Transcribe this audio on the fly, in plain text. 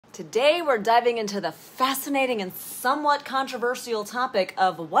Today we're diving into the fascinating and somewhat controversial topic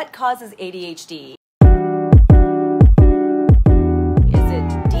of what causes ADHD. Is it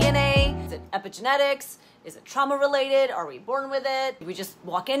DNA? Is it epigenetics? Is it trauma related? Are we born with it? Do we just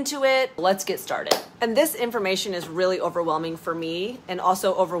walk into it? Let's get started. And this information is really overwhelming for me and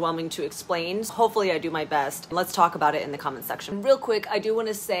also overwhelming to explain. Hopefully I do my best. Let's talk about it in the comment section. Real quick, I do want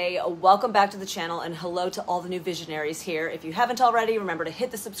to say welcome back to the channel and hello to all the new visionaries here. If you haven't already, remember to hit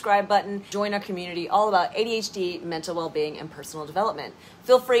the subscribe button, join our community all about ADHD, mental well-being, and personal development.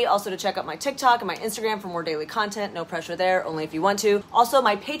 Feel free also to check out my TikTok and my Instagram for more daily content. No pressure there, only if you want to. Also,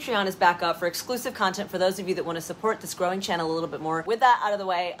 my Patreon is back up for exclusive content for those of you that want to support this growing channel a little bit more. With that out of the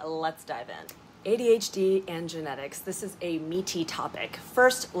way, let's dive in. ADHD and genetics. This is a meaty topic.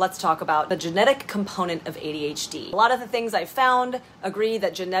 First, let's talk about the genetic component of ADHD. A lot of the things I found agree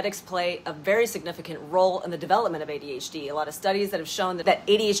that genetics play a very significant role in the development of ADHD. A lot of studies that have shown that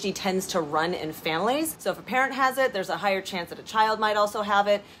ADHD tends to run in families. So if a parent has it, there's a higher chance that a child might also have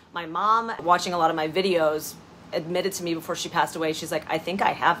it. My mom, watching a lot of my videos, admitted to me before she passed away, she's like, I think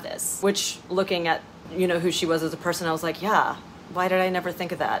I have this. Which, looking at, who she was as a person, I was like, yeah, why did I never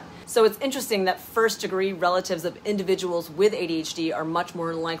think of that? So it's interesting that first-degree relatives of individuals with ADHD are much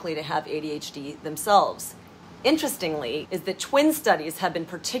more likely to have ADHD themselves. Interestingly, is that twin studies have been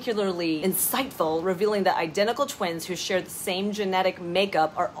particularly insightful, revealing that identical twins who share the same genetic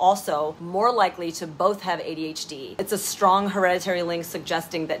makeup are also more likely to both have ADHD. It's a strong hereditary link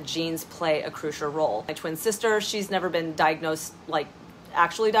suggesting that genes play a crucial role. My twin sister, she's never been diagnosed,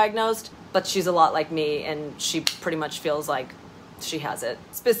 actually diagnosed, but she's a lot like me and she pretty much feels like she has it.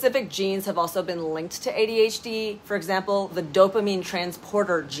 Specific genes have also been linked to ADHD. For example, the dopamine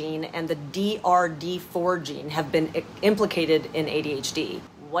transporter gene and the DRD4 gene have been implicated in ADHD.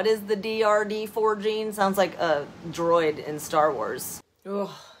 What is the DRD4 gene? Sounds like a droid in Star Wars. Ugh,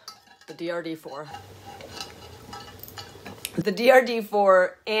 the DRD4. The DRD4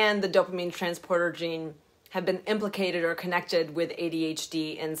 and the dopamine transporter gene have been implicated or connected with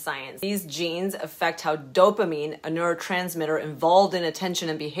ADHD in science. These genes affect how dopamine, a neurotransmitter involved in attention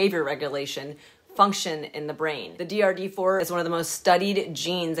and behavior regulation, function in the brain. The DRD4 is one of the most studied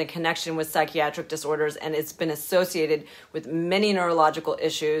genes in connection with psychiatric disorders, and it's been associated with many neurological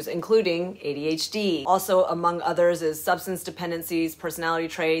issues, including ADHD. Also, among others, is substance dependencies, personality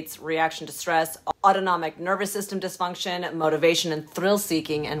traits, reaction to stress, autonomic nervous system dysfunction, motivation and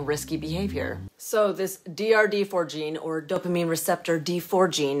thrill-seeking, and risky behavior. So this DRD4 gene, or dopamine receptor D4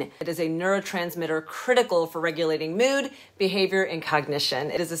 gene, it is a neurotransmitter critical for regulating mood, behavior, and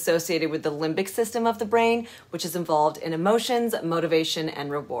cognition. It is associated with the limbic system of the brain, which is involved in emotions, motivation,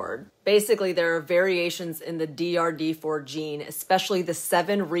 and reward. Basically, there are variations in the DRD4 gene, especially the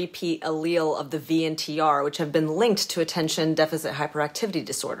 7 repeat allele of the VNTR, which have been linked to attention deficit hyperactivity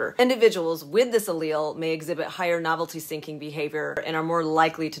disorder. Individuals with this allele may exhibit higher novelty-seeking behavior and are more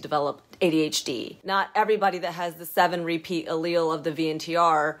likely to develop ADHD. Not everybody that has the 7 repeat allele of the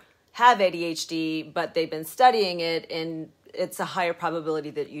VNTR have ADHD, but they've been studying it and it's a higher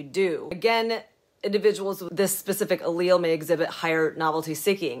probability that you do. Again, individuals with this specific allele may exhibit higher novelty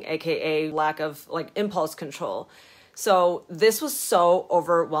seeking, aka lack of impulse control. So this was so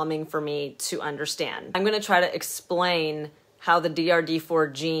overwhelming for me to understand. I'm going to try to explain how the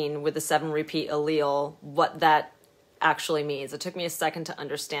DRD4 gene with the 7 repeat allele, what that actually means. It took me a second to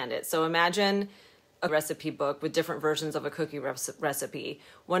understand it. So imagine a recipe book with different versions of a cookie recipe.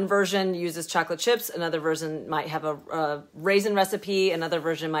 One version uses chocolate chips, another version might have a raisin recipe, another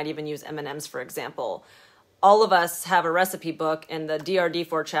version might even use M&Ms, for example. All of us have a recipe book and the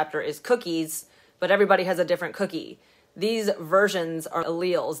DRD4 chapter is cookies, but everybody has a different cookie. These versions are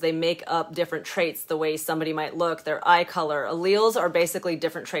alleles. They make up different traits, the way somebody might look, their eye color. Alleles are basically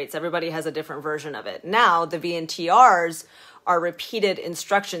different traits. Everybody has a different version of it. Now, the VNTRs are repeated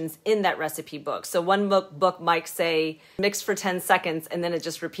instructions in that recipe book. So one book might say mix for 10 seconds and then it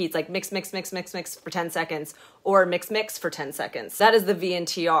just repeats mix, mix, mix, mix, mix for 10 seconds or mix, mix for 10 seconds. That is the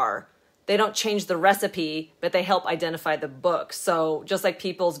VNTR. They don't change the recipe, but they help identify the book. So just like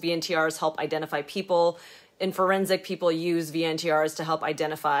people's VNTRs help identify people, in forensic, people use VNTRs to help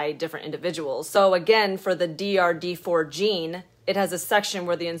identify different individuals. So again, for the DRD4 gene, it has a section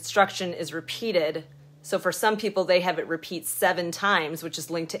where the instruction is repeated. So for some people, they have it repeat 7 times, which is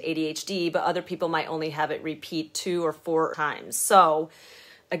linked to ADHD, but other people might only have it repeat 2 or 4 times. So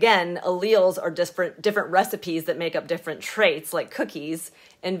again, alleles are different recipes that make up different traits, like cookies,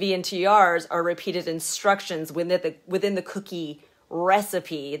 and VNTRs are repeated instructions within the cookie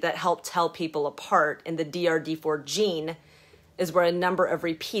recipe that help tell people apart, and the DRD4 gene is where a number of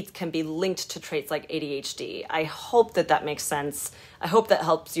repeats can be linked to traits like ADHD. I hope that that makes sense. I hope that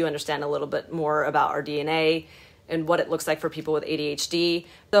helps you understand a little bit more about our DNA and what it looks like for people with ADHD.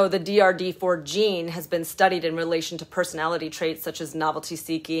 So the DRD4 gene has been studied in relation to personality traits such as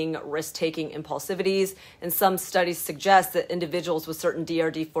novelty-seeking, risk-taking, impulsivities, and some studies suggest that individuals with certain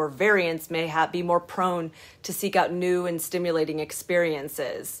DRD4 variants may be more prone to seek out new and stimulating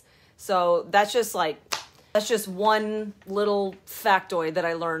experiences. So that's just one little factoid that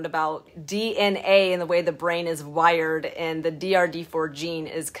I learned about DNA and the way the brain is wired, and the DRD4 gene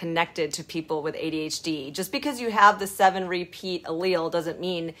is connected to people with ADHD. Just because you have the 7 repeat allele doesn't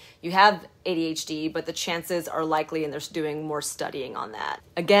mean you have ADHD, but the chances are likely, and they're doing more studying on that.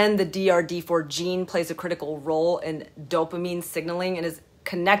 Again, the DRD4 gene plays a critical role in dopamine signaling and is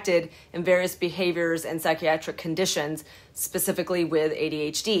connected in various behaviors and psychiatric conditions, specifically with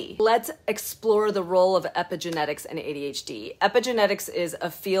ADHD. Let's explore the role of epigenetics and ADHD. Epigenetics is a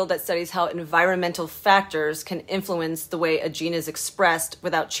field that studies how environmental factors can influence the way a gene is expressed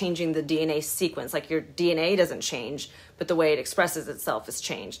without changing the DNA sequence. Like your DNA doesn't change, but the way it expresses itself is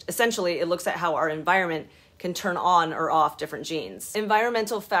changed. Essentially, it looks at how our environment can turn on or off different genes.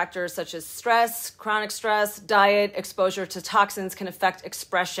 Environmental factors such as stress, chronic stress, diet, exposure to toxins can affect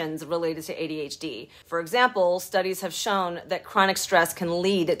expressions related to ADHD. For example, studies have shown that chronic stress can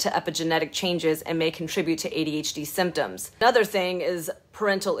lead to epigenetic changes and may contribute to ADHD symptoms. Another thing is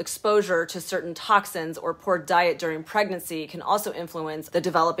parental exposure to certain toxins or poor diet during pregnancy can also influence the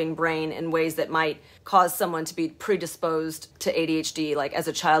developing brain in ways that might cause someone to be predisposed to ADHD, like as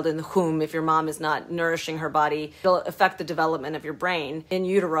a child in the womb. If your mom is not nourishing her body, it'll affect the development of your brain in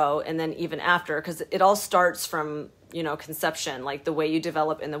utero and then even after, because it all starts from, conception, like the way you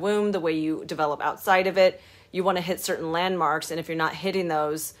develop in the womb, the way you develop outside of it. You want to hit certain landmarks, and if you're not hitting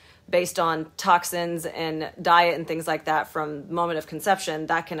those based on toxins and diet and things like that from the moment of conception,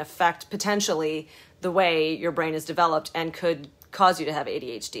 that can affect potentially the way your brain is developed and could cause you to have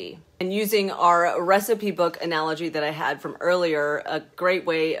ADHD. And using our recipe book analogy that I had from earlier, a great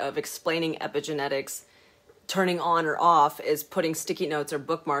way of explaining epigenetics, turning on or off, is putting sticky notes or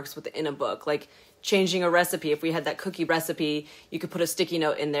bookmarks within a book. Like changing a recipe. If we had that cookie recipe, you could put a sticky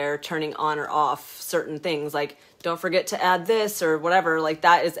note in there turning on or off certain things, like don't forget to add this or whatever. Like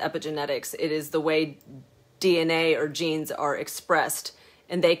that is epigenetics. It is the way DNA or genes are expressed,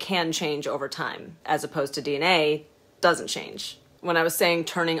 and they can change over time, as opposed to DNA doesn't change. When I was saying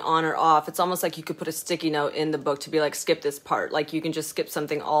turning on or off, it's almost like you could put a sticky note in the book to be like, skip this part. Like you can just skip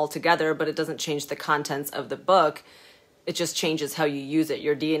something altogether, but it doesn't change the contents of the book. It just changes how you use it.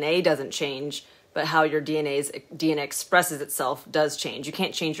 Your DNA doesn't change, but how your DNA expresses itself does change. You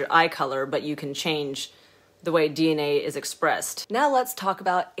can't change your eye color, but you can change the way DNA is expressed. Now let's talk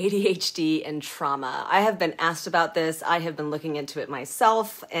about ADHD and trauma. I have been asked about this. I have been looking into it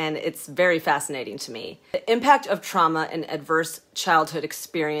myself, and it's very fascinating to me. The impact of trauma and adverse childhood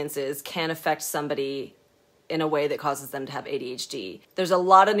experiences can affect somebody in a way that causes them to have ADHD. There's a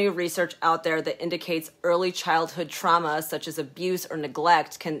lot of new research out there that indicates early childhood trauma, such as abuse or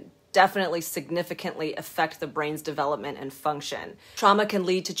neglect, can definitely significantly affect the brain's development and function. Trauma can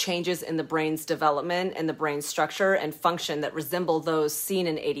lead to changes in the brain's development and the brain's structure and function that resemble those seen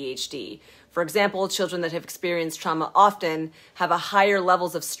in ADHD. For example, children that have experienced trauma often have a higher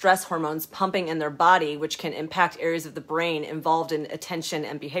levels of stress hormones pumping in their body, which can impact areas of the brain involved in attention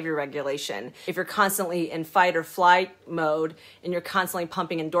and behavior regulation. If you're constantly in fight or flight mode and you're constantly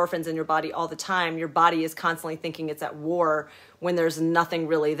pumping endorphins in your body all the time, your body is constantly thinking it's at war when there's nothing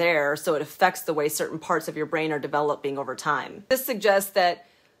really there, so it affects the way certain parts of your brain are developing over time. This suggests that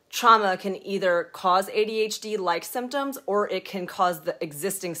trauma can either cause ADHD-like symptoms or it can cause the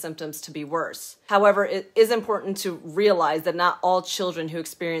existing symptoms to be worse. However, it is important to realize that not all children who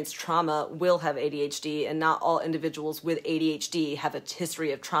experience trauma will have ADHD, and not all individuals with ADHD have a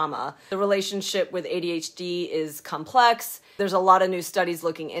history of trauma. The relationship with ADHD is complex. There's a lot of new studies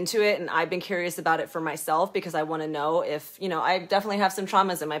looking into it, and I've been curious about it for myself because I want to know if, I definitely have some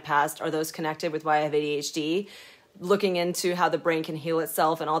traumas in my past. Are those connected with why I have ADHD? Looking into how the brain can heal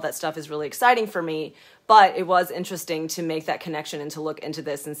itself and all that stuff is really exciting for me, but it was interesting to make that connection and to look into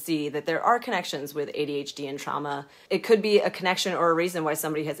this and see that there are connections with ADHD and trauma. It could be a connection or a reason why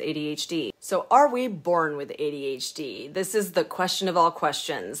somebody has ADHD. So are we born with ADHD? This is the question of all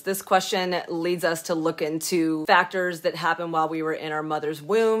questions. This question leads us to look into factors that happen while we were in our mother's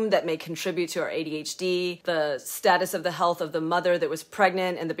womb that may contribute to our ADHD, the status of the health of the mother that was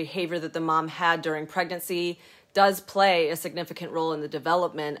pregnant and the behavior that the mom had during pregnancy, does play a significant role in the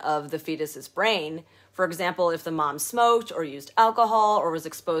development of the fetus's brain. For example, if the mom smoked or used alcohol or was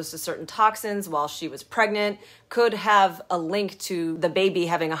exposed to certain toxins while she was pregnant, could have a link to the baby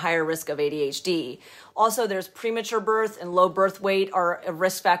having a higher risk of ADHD. Also, there's premature birth and low birth weight are a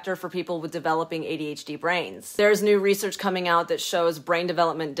risk factor for people with developing ADHD brains. There's new research coming out that shows brain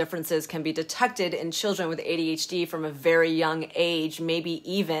development differences can be detected in children with ADHD from a very young age, maybe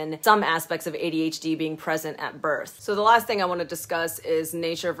even some aspects of ADHD being present at birth. So the last thing I want to discuss is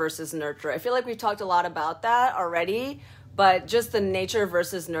nature versus nurture. I feel like we've talked a lot about that already, but just the nature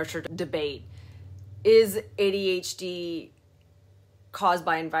versus nurture debate. Is ADHD caused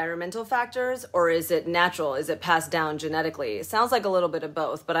by environmental factors, or is it natural? Is it passed down genetically? It sounds like a little bit of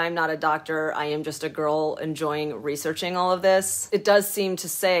both, but I'm not a doctor. I am just a girl enjoying researching all of this. It does seem to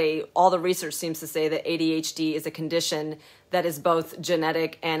say, all the research seems to say that ADHD is a condition that is both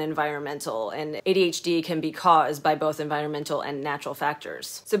genetic and environmental, and ADHD can be caused by both environmental and natural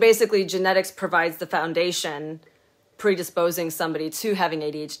factors. So basically, genetics provides the foundation predisposing somebody to having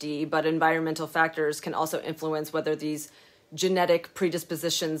ADHD, but environmental factors can also influence whether these genetic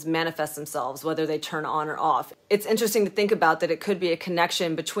predispositions manifest themselves, whether they turn on or off. It's interesting to think about that it could be a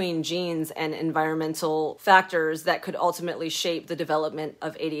connection between genes and environmental factors that could ultimately shape the development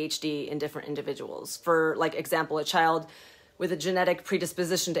of ADHD in different individuals. For like example, a child with a genetic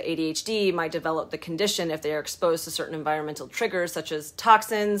predisposition to ADHD might develop the condition if they are exposed to certain environmental triggers such as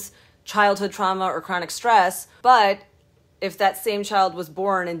toxins, childhood trauma, or chronic stress, but if that same child was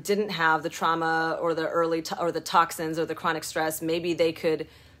born and didn't have the trauma or the or the toxins or the chronic stress, maybe they could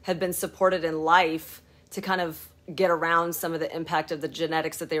have been supported in life to kind of get around some of the impact of the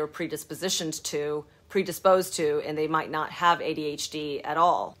genetics that they were predisposed to, and they might not have ADHD at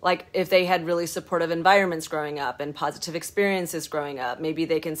all. Like if they had really supportive environments growing up and positive experiences growing up, maybe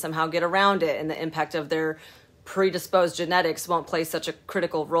they can somehow get around it, and the impact of their predisposed genetics won't play such a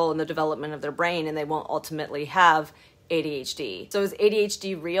critical role in the development of their brain, and they won't ultimately have ADHD. So is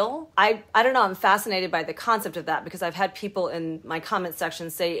ADHD real? I don't know. I'm fascinated by the concept of that because I've had people in my comment section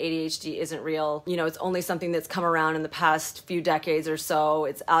say ADHD isn't real. You know, it's only something that's come around in the past few decades or so.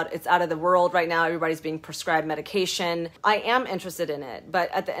 It's out of the world right now. Everybody's being prescribed medication. I am interested in it, but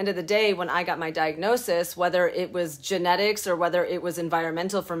at the end of the day, when I got my diagnosis, whether it was genetics or whether it was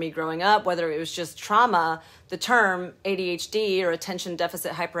environmental for me growing up, whether it was just trauma, the term ADHD or attention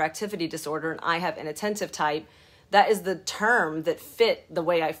deficit hyperactivity disorder, and I have inattentive type, that is the term that fit the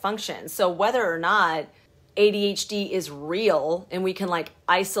way I function. So whether or not ADHD is real and we can like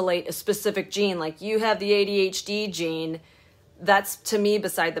isolate a specific gene, like you have the ADHD gene, that's to me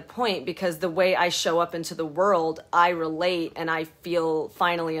beside the point, because the way I show up into the world, I relate and I feel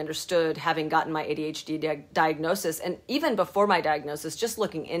finally understood having gotten my ADHD diagnosis. And even before my diagnosis, just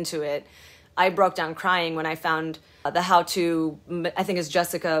looking into it, I broke down crying when I found the How To, I think it's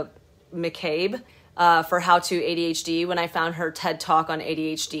Jessica McCabe, for How To ADHD. When I found her TED Talk on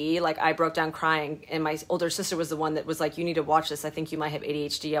ADHD, like I broke down crying, and my older sister was the one that was like, you need to watch this. I think you might have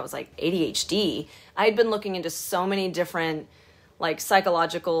ADHD. I was like, ADHD? I had been looking into so many different like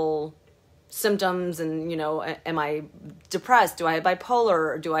psychological symptoms and, you know, am I depressed? Do I have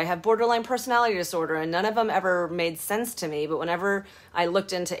bipolar? Do I have borderline personality disorder? And none of them ever made sense to me. But whenever I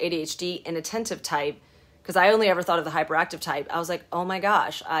looked into ADHD inattentive type, because I only ever thought of the hyperactive type, I was like, oh my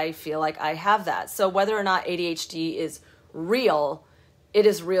gosh, I feel like I have that. So whether or not ADHD is real, it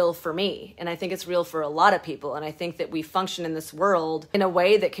is real for me. And I think it's real for a lot of people. And I think that we function in this world in a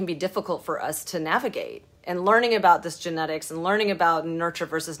way that can be difficult for us to navigate. And learning about this genetics and learning about nurture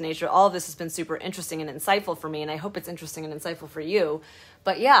versus nature, all of this has been super interesting and insightful for me. And I hope it's interesting and insightful for you.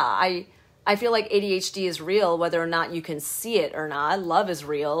 But yeah, I feel like ADHD is real, whether or not you can see it or not. Love is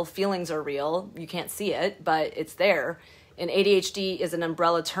real. Feelings are real. You can't see it, but it's there. And ADHD is an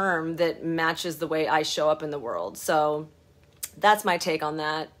umbrella term that matches the way I show up in the world. So that's my take on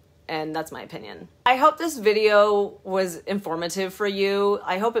that. And that's my opinion. I hope this video was informative for you.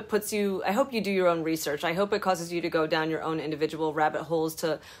 I hope you do your own research. I hope it causes you to go down your own individual rabbit holes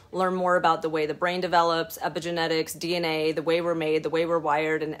to learn more about the way the brain develops, epigenetics, DNA, the way we're made, the way we're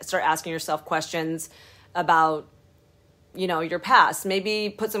wired, and start asking yourself questions about, you know, your past. Maybe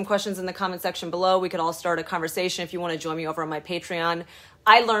put some questions in the comment section below. We could all start a conversation if you want to join me over on my Patreon.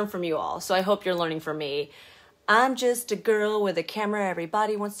 I learn from you all, so I hope you're learning from me. I'm just a girl with a camera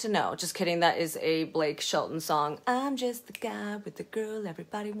everybody wants to know. Just kidding, that is a Blake Shelton song. I'm just the guy with the girl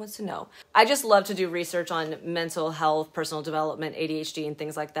everybody wants to know. I just love to do research on mental health, personal development, ADHD, and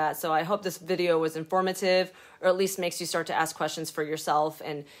things like that. So I hope this video was informative, or at least makes you start to ask questions for yourself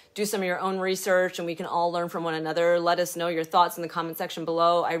and do some of your own research, and we can all learn from one another. Let us know your thoughts in the comment section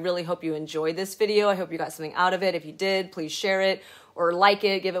below. I really hope you enjoyed this video. I hope you got something out of it. If you did, please share it or like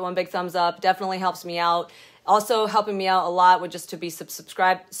it, give it one big thumbs up. Definitely helps me out. Also helping me out a lot would just to be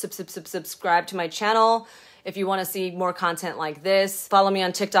subscribe to my channel if you want to see more content like this. Follow me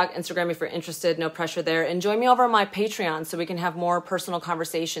on TikTok, Instagram if you're interested, no pressure there. And join me over on my Patreon so we can have more personal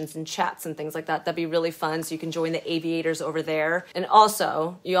conversations and chats and things like that. That'd be really fun, so you can join the aviators over there. And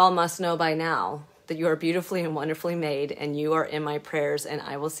also, you all must know by now that you are beautifully and wonderfully made, and you are in my prayers, and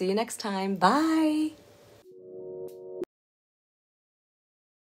I will see you next time. Bye!